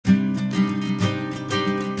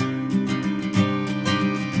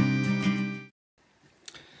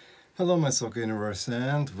Hello my soccer universe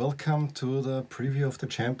and welcome to the preview of the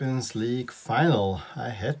Champions League final. I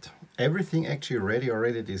had everything actually ready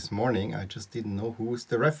already this morning. I just didn't know who's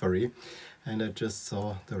the referee and I just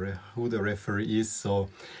saw who the referee is, so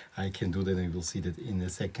I can do that and we'll see that in a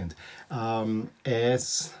second.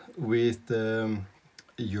 As with the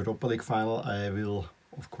Europa League final, I will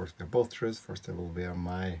of course wear both jerseys. First I will wear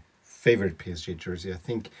my favorite PSG jersey. I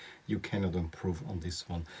think you cannot improve on this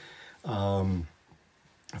one.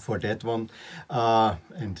 For that one,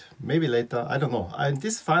 and maybe later, I don't know. In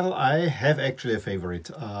this final, I have actually a favorite.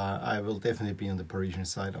 I will definitely be on the Parisian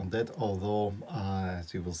side on that, although,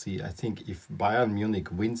 as you will see, I think if Bayern Munich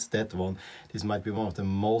wins that one, this might be one of the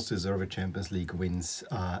most deserved Champions League wins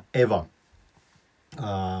ever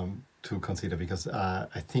to consider, because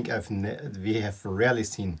I think we have rarely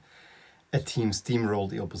seen a team steamroll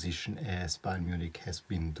the opposition as Bayern Munich has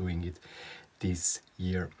been doing it this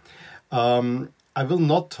year. I will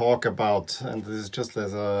not talk about, and this is just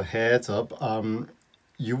as a heads up,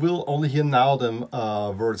 you will only hear now the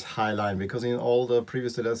words high line, because in all the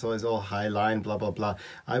previous that I saw is all high line, blah, blah, blah.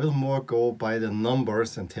 I will more go by the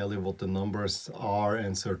numbers and tell you what the numbers are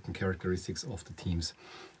and certain characteristics of the teams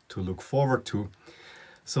to look forward to.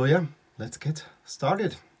 So yeah, let's get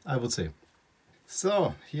started, I would say.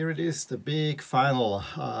 So here it is, the big final.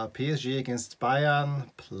 PSG against Bayern,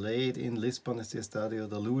 played in Lisbon at the Estadio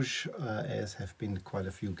da Luz, as have been quite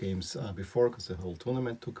a few games before, because the whole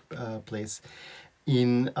tournament took place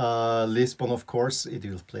in Lisbon, of course. It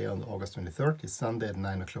will play on August 23rd, it's Sunday at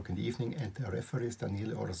 9 o'clock in the evening, and the referee is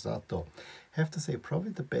Daniele Orsato. Have to say,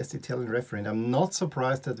 probably the best Italian referee, and I'm not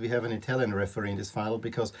surprised that we have an Italian referee in this final,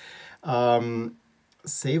 because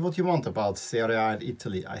say what you want about Serie A and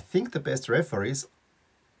Italy. I think the best referees,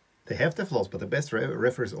 they have their flaws, but the best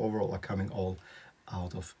referees overall are coming all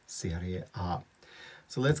out of Serie A.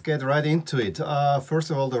 So let's get right into it. First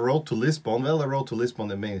of all, the road to Lisbon. Well, the road to Lisbon,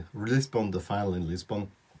 the final in Lisbon.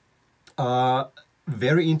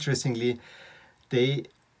 Very interestingly, they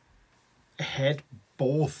had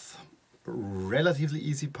both relatively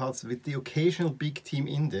easy parts with the occasional big team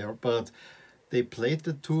in there, but they played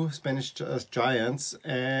the two Spanish giants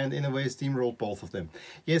and in a way steamrolled both of them.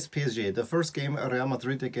 Yes, PSG, the first game, Real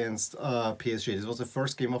Madrid against PSG. This was the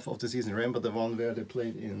first game of the season. Remember the one where they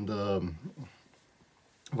played in the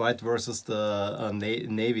white versus the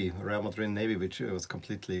Navy, Real Madrid Navy, which was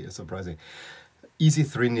completely surprising. Easy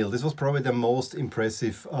 3-0. This was probably the most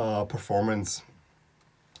impressive performance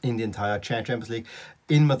in the entire Champions League.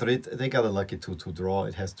 In Madrid, they got a lucky 2-2 draw,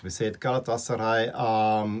 it has to be said.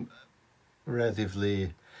 Galatasaray,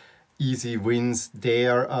 relatively easy wins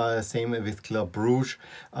there, same with Club Brugge.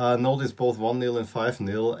 Notice both 1-0 and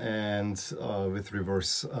 5-0, and with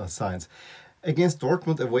reverse signs. Against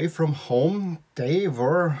Dortmund, away from home, they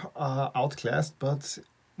were outclassed, but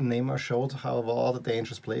Neymar showed how all the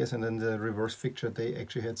dangerous players, and then the reverse fixture, they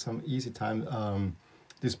actually had some easy time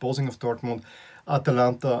disposing of Dortmund.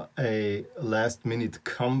 Atalanta, a last-minute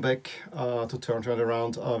comeback to turn it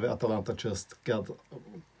around. Atalanta just got...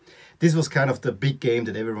 This was kind of the big game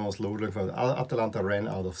that everyone was looking for. Atalanta ran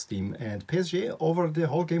out of steam, and PSG over the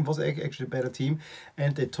whole game was actually a better team,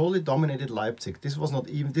 and they totally dominated Leipzig. This was not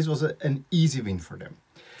even. This was an easy win for them.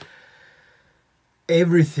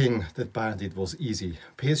 Everything that Bayern did was easy.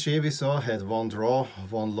 PSG, we saw, had one draw,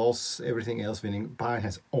 one loss, everything else winning. Bayern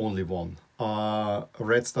has only one.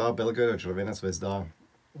 Red Star Belgrade, Crvena Zvezda,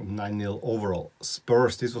 9-0 overall.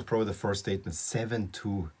 Spurs, this was probably the first statement,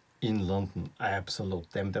 7-2. In London, absolute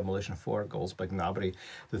demolition, 4 goals by Gnabry.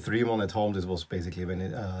 The 3-1 at home, this was basically when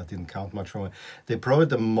it didn't count much from it. They probably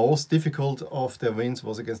the most difficult of their wins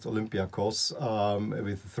was against Olympiacos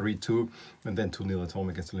with 3-2, and then 2-0 at home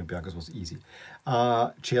against Olympiacos was easy.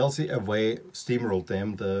 Chelsea away steamrolled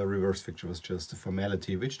them. The reverse fixture was just a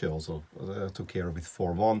formality, which they also took care of with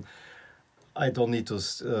 4-1. I don't need to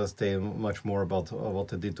say much more about what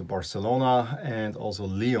they did to Barcelona, and also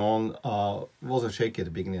Lyon was a shaky at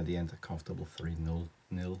the beginning, at the end a comfortable 3-0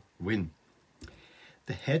 win.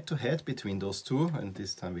 The head-to-head between those two, and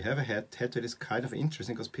this time we have a head-to-head, is kind of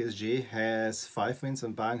interesting because PSG has 5 wins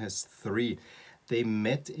and Bayern has 3. They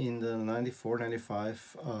met in the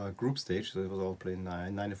 94-95 group stage, so it was all played in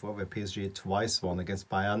 94, where PSG twice won against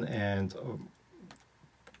Bayern, and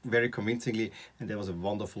very convincingly, and there was a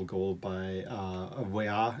wonderful goal by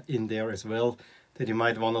Weah in there as well that you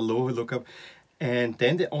might want to look up. And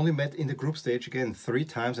then they only met in the group stage again 3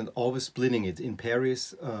 times, and always splitting it. In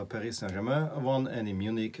Paris, Paris Saint-Germain won, and in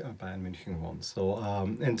Munich, Bayern München won. So,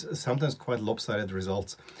 and sometimes quite lopsided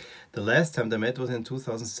results. The last time they met was in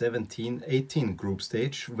 2017-18 group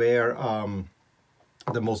stage, where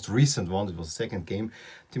the most recent one, it was the second game,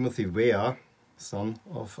 Timothy Weah son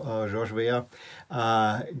of George Weah,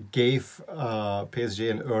 gave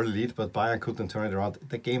PSG an early lead, but Bayern couldn't turn it around.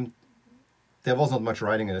 The game, there was not much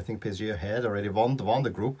riding it. I think PSG had already won the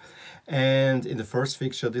group. And in the first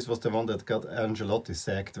fixture, this was the one that got Ancelotti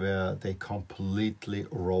sacked, where they completely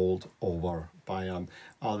rolled over Bayern.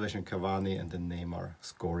 Alves and Cavani and then Neymar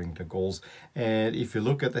scoring the goals. And if you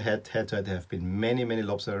look at the head-to-head, there have been many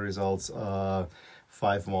lopsided results.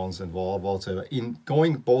 5-1s and whatever, in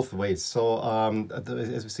going both ways. So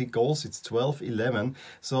as we see goals, it's 12-11.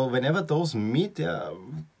 So whenever those meet,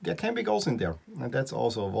 there can be goals in there. And that's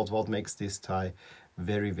also what makes this tie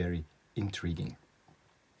very intriguing.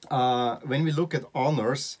 When we look at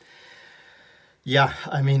honors, yeah,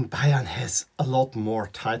 I mean, Bayern has a lot more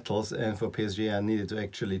titles, and for PSG I needed to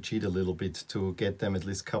actually cheat a little bit to get them at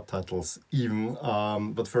least cup titles even.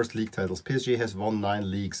 But first, league titles. PSG has won 9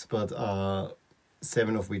 leagues, but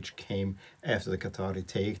 7 of which came after the Qatari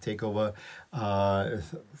takeover,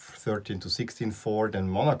 13 to 16 4. Then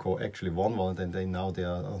Monaco actually won one, and then they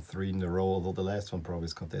are on 3 in a row, although the last one probably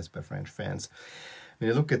is contested by French fans. When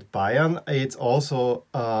you look at Bayern, it's also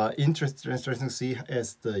interesting to see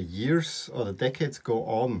as the years or the decades go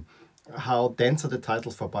on, how denser the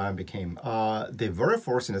titles for Bayern became. They were a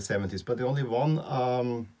force in the 70s, but they only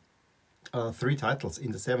won 3 titles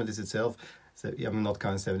in the 70s itself. So I'm not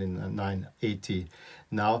counting 79, 80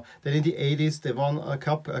 now. Then in the 80s, they won a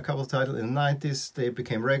couple of titles. In the 90s, they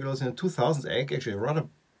became regulars. In the 2000s, actually a rather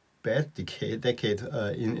bad decade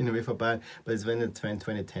in UEFA Bayern, but it's when the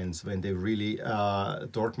 2010s when they really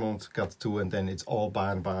Dortmund got 2, and then it's all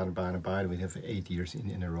Bayern. We have 8 years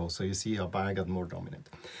in a row. So you see how Bayern got more dominant.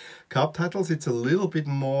 Cup titles, it's a little bit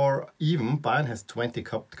more even. Bayern has 20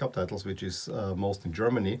 cup titles, which is most in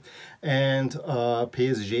Germany, and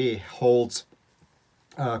PSG holds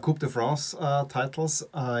Coupe de France titles,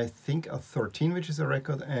 I think, are 13, which is a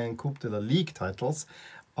record, and Coupe de la Ligue titles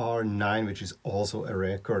are 9, which is also a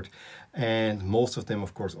record, and most of them,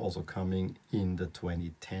 of course, also coming in the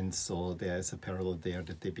 2010s. So there is a parallel there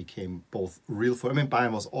that they became both real force. I mean,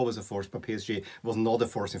 Bayern was always a force, but PSG was not a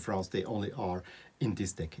force in France. They only are in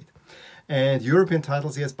this decade. And European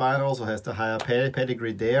titles, yes, Bayern also has the higher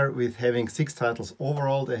pedigree there, with having 6 titles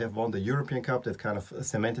overall. They have won the European Cup that kind of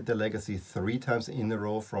cemented their legacy 3 times in a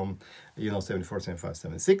row from 74, 75,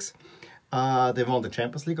 76. They won the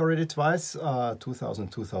Champions League already twice, 2000,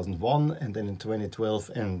 2001, and then in 2012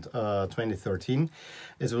 and 2013.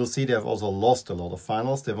 As we'll see, they have also lost a lot of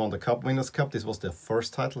finals. They won the Cup Winners' Cup. This was their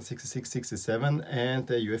first title, 66, 67, and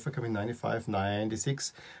the UEFA Cup in 95,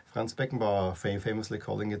 96. Franz Beckenbauer famously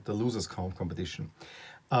calling it the losers' competition.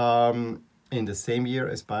 In the same year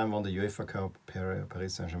as Bayern won the UEFA Cup,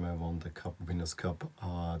 Paris Saint-Germain won the Cup Winners' Cup.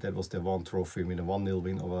 That was their one trophy with a 1-0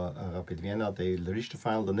 win over Rapid Vienna. They reached the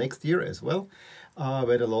final the next year as well,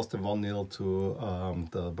 where they lost 1-0 to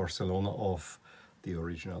the Barcelona of the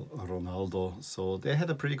original Ronaldo. So they had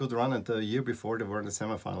a pretty good run, and the year before they were in the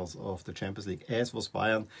semifinals of the Champions League, as was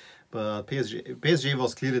Bayern. But PSG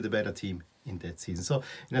was clearly the better team in that season. So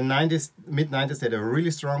in the 90s, mid-90s, they had a really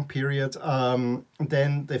strong period.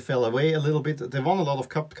 Then they fell away a little bit. They won a lot of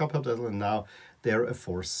cup titles, and now they're a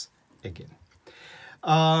force again.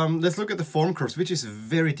 Let's look at the form curves, which is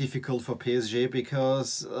very difficult for PSG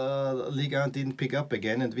because Ligue 1 didn't pick up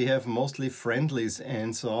again, and we have mostly friendlies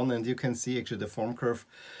and so on. And you can see actually the form curve.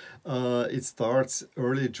 It starts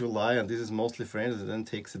early July, and this is mostly friendly, and then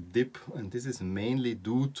takes a dip, and this is mainly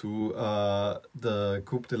due to the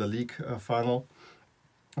Coupe de la Ligue final,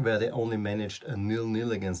 where they only managed a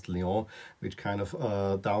 0-0 against Lyon, which kind of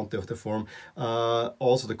downed the form.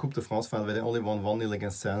 Also the Coupe de France final, where they only won 1-0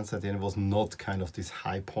 against Saint-Étienne, was not kind of this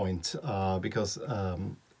high point because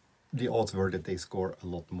the odds were that they score a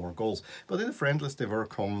lot more goals. But in the friendlies, they were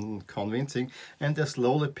convincing, and they're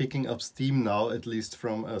slowly picking up steam now, at least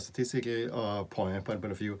from a statistical point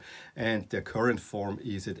of view. And their current form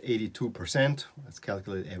is at 82%. Let's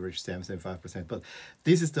calculate average 75%. But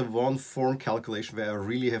this is the one form calculation where I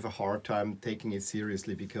really have a hard time taking it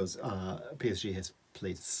seriously, because PSG has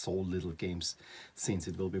played so little games since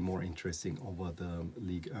it will be more interesting over the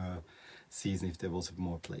league season if there was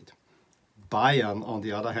more played. Bayern, on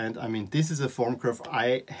the other hand, I mean, this is a form curve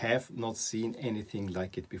I have not seen anything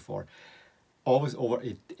like it before. Always over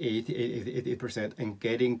 88%, and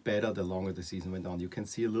getting better the longer the season went on. You can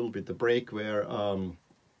see a little bit the break where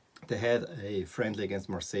they had a friendly against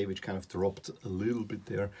Marseille, which kind of dropped a little bit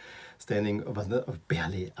there, standing but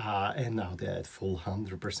barely, and now they're at full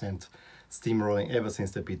 100%. Steamrolling ever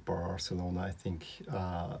since they beat Barcelona. I think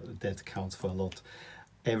that counts for a lot.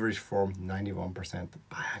 Average form 91%.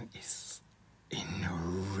 Bayern is in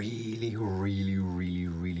really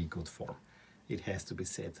good form. It has to be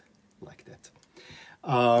said. like that.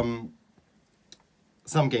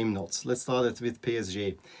 Some game notes. Let's start it with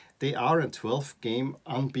PSG. They are a 12-game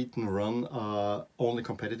unbeaten run, only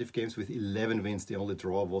competitive games with 11 wins. The only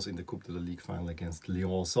draw was in the Coupe de la Ligue final against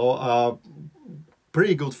Lyon. So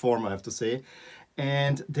pretty good form, I have to say.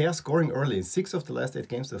 And they are scoring early. In 6 of the last 8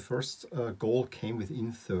 games, the first goal came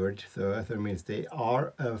within 30 minutes. They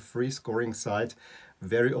are a free scoring side,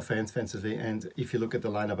 very offensively. And if you look at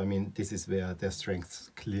the lineup, I mean, this is where their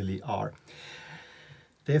strengths clearly are.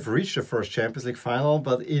 They've reached the first Champions League final,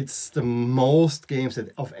 but it's the most games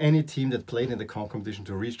of any team that played in the competition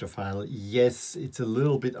to reach the final. Yes, it's a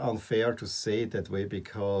little bit unfair to say it that way,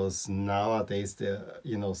 because nowadays,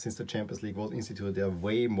 since the Champions League was instituted, there are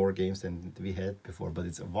way more games than we had before. But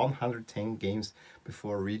it's 110 games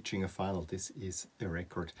before reaching a final. This is a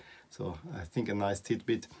record. So I think a nice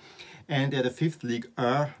tidbit. And they're the 5th Ligue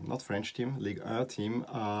 1, not French team, Ligue 1 team,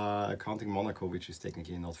 counting Monaco, which is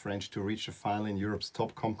technically not French, to reach the final in Europe's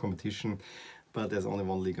top competition. But there's only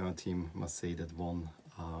one Ligue 1 team, Marseille, that won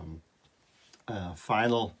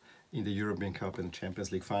final in the European Cup and the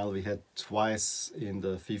Champions League final. We had twice in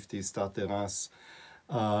the 50s Stade de Reims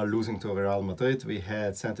losing to Real Madrid. We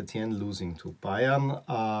had Saint-Etienne losing to Bayern.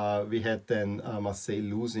 We had then Marseille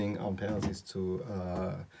losing on penalties to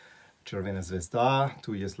Cervena Zvezda.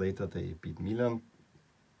 2 years later, they beat Milan.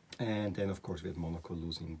 And then, of course, we had Monaco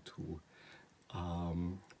losing to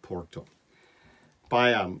Porto.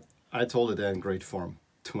 Bayern, I told you they're in great form.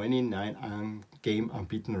 29-game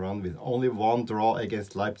unbeaten run with only 1 draw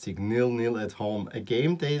against Leipzig, 0-0 at home. A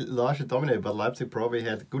game they largely dominated, but Leipzig probably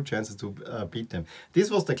had good chances to beat them. This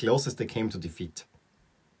was the closest they came to defeat.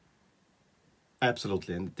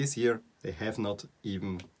 Absolutely. And this year, they have not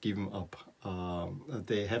even given up.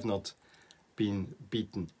 They have not been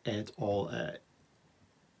beaten at all.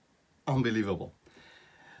 Unbelievable.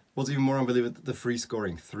 What's even more unbelievable, the free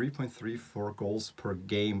scoring. 3.34 goals per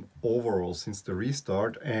game overall since the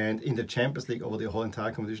restart. And in the Champions League over the whole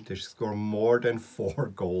entire competition, they score more than 4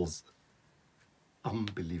 goals.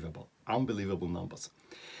 Unbelievable. Unbelievable numbers.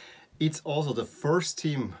 It's also the first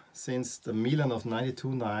team since the Milan of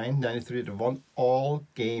 92-93 that won all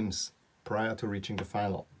games prior to reaching the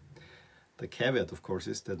final. The caveat, of course,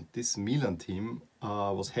 is that this Milan team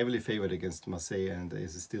was heavily favored against Marseille, and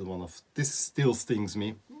is still one of this still stings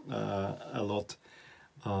me a lot.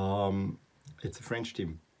 It's a French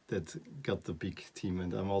team that got the big team,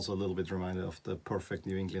 and I'm also a little bit reminded of the perfect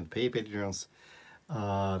New England Patriots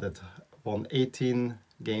that won 18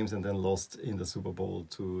 games and then lost in the Super Bowl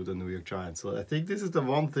to the New York Giants. So I think this is the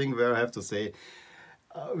one thing where I have to say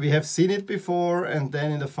we have seen it before, and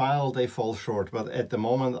then in the final they fall short. But at the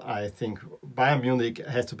moment, I think Bayern Munich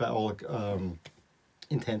has to, by all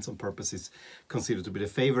intents and purposes, considered to be the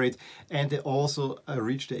favorite. And they also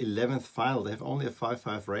reached the 11th final. They have only a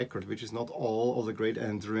 5-5 record, which is not all the great.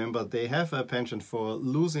 And remember, they have a penchant for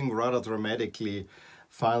losing rather dramatically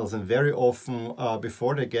finals, and very often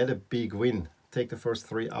before they get a big win, take the first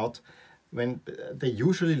 3 out, when they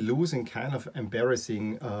usually lose in kind of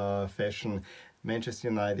embarrassing fashion. Manchester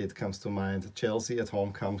United comes to mind, Chelsea at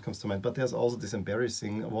home comes to mind, but there's also this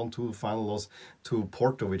embarrassing 1-2 final loss to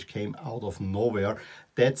Porto, which came out of nowhere.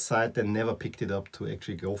 That side then never picked it up to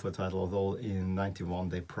actually go for a title, although in 91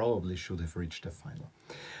 they probably should have reached the final.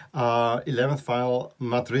 11th final,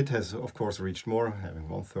 Madrid has of course reached more, having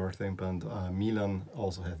won 13, but Milan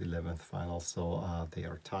also had 11th final, so they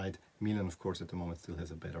are tied. Milan, of course, at the moment still has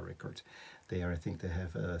a better record. I think they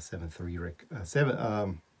have a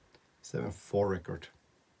 7-4 record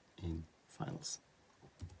in finals.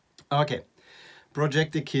 Okay,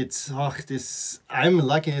 projected kits. I'm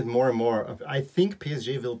liking it more and more. I think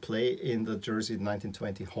PSG will play in the jersey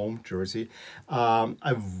 1920 home jersey.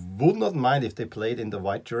 I would not mind if they played in the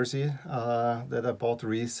white jersey that I bought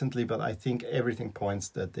recently, but I think everything points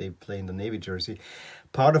that they play in the navy jersey.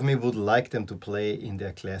 Part of me would like them to play in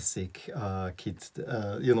their classic kit,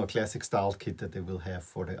 classic style kit that they will have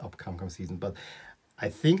for the upcoming season. But I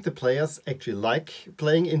think the players actually like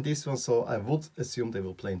playing in this one, so I would assume they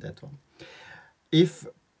will play in that one. If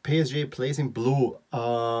PSG plays in blue,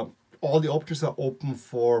 all the options are open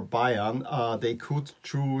for Bayern. They could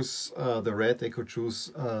choose the red, they could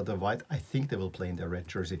choose the white. I think they will play in their red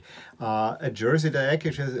jersey. A jersey that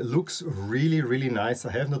actually looks really, really nice.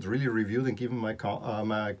 I have not really reviewed and given my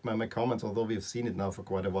comments, although we've seen it now for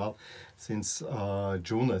quite a while, since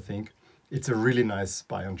June, I think. It's a really nice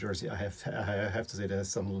Bayern jersey. I have to say there's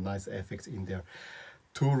some nice effects in there.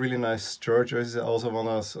 2 really nice jerseys. I also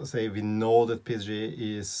want to say we know that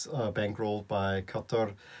PSG is bankrolled by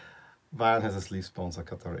Qatar. Bayern has a sleeve sponsor,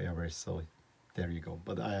 Qatar Airways, so there you go.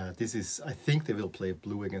 But this is, I think they will play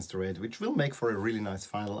blue against the red, which will make for a really nice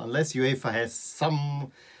final, unless UEFA has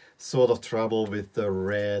some sort of trouble with the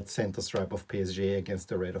red center stripe of PSG against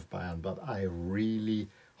the red of Bayern. But I really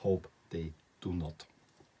hope they do not.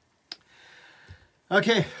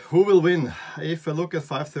 Okay, who will win? If I look at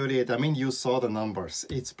 538, I mean, you saw the numbers.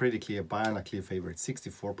 It's pretty clear. Bayern are clear favorite,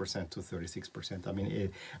 64% to 36%. I mean,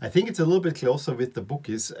 I think it's a little bit closer with the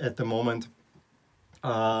bookies at the moment.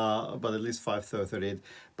 But at least 538.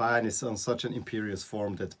 Bayern is on such an imperious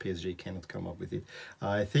form that PSG cannot come up with it.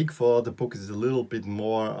 I think for the book is a little bit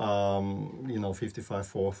more, you know, 55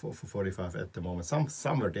 for 45 at the moment.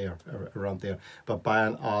 Somewhere there, around there. But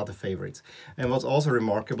Bayern are the favorites. And what's also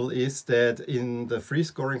remarkable is that in the free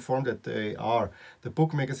scoring form that they are, the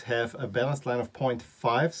bookmakers have a balanced line of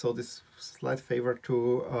 0.5. So this slight favor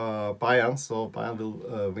to Bayern. So Bayern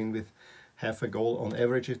will win with half a goal on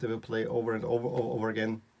average if they will play over and over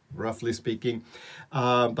again, roughly speaking.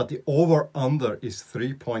 But the over-under is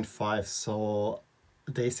 3.5, so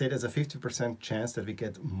they say there's a 50% chance that we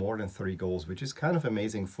get more than 3 goals, which is kind of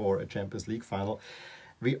amazing for a Champions League final.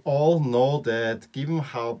 We all know that given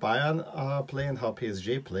how Bayern play and how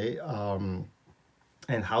PSG play,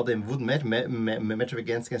 and how they would match up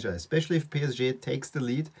against each other, especially if PSG takes the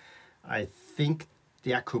lead, I think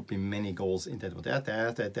there could be many goals in that.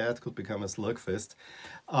 That could become a slugfest.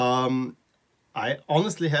 I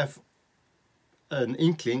honestly have an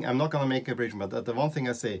inkling. I'm not going to make a prediction, but the one thing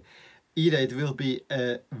I say, either it will be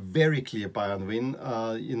a very clear Bayern win,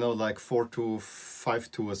 you know, like 4-2,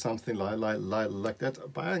 5-2 or something like that.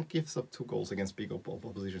 Bayern gives up 2 goals against big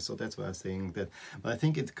opposition, so that's why I'm saying that. But I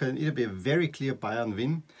think it can either be a very clear Bayern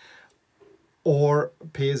win, or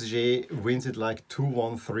PSG wins it like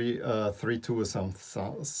 2-1, 3-2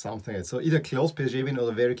 or something. So either close PSG win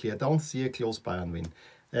or very clear. I don't see a close Bayern win.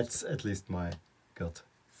 That's at least my gut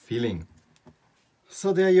feeling.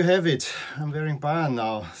 So there you have it. I'm wearing Bayern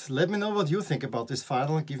now. Let me know what you think about this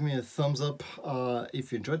final. Give me a thumbs up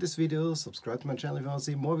if you enjoyed this video. Subscribe to my channel if you want to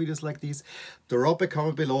see more videos like these. Drop a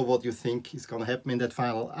comment below what you think is going to happen in that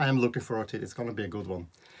final. I'm looking forward to it. It's going to be a good one.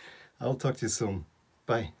 I'll talk to you soon.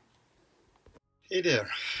 Bye. Hey there,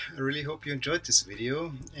 I really hope you enjoyed this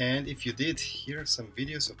video, and if you did, here are some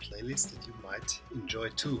videos or playlists that you might enjoy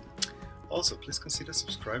too. Also, please consider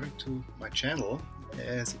subscribing to my channel,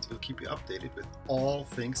 as it will keep you updated with all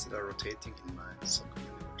things that are rotating in my soccer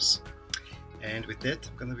universe. And with that,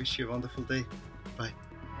 I'm gonna wish you a wonderful day. Bye.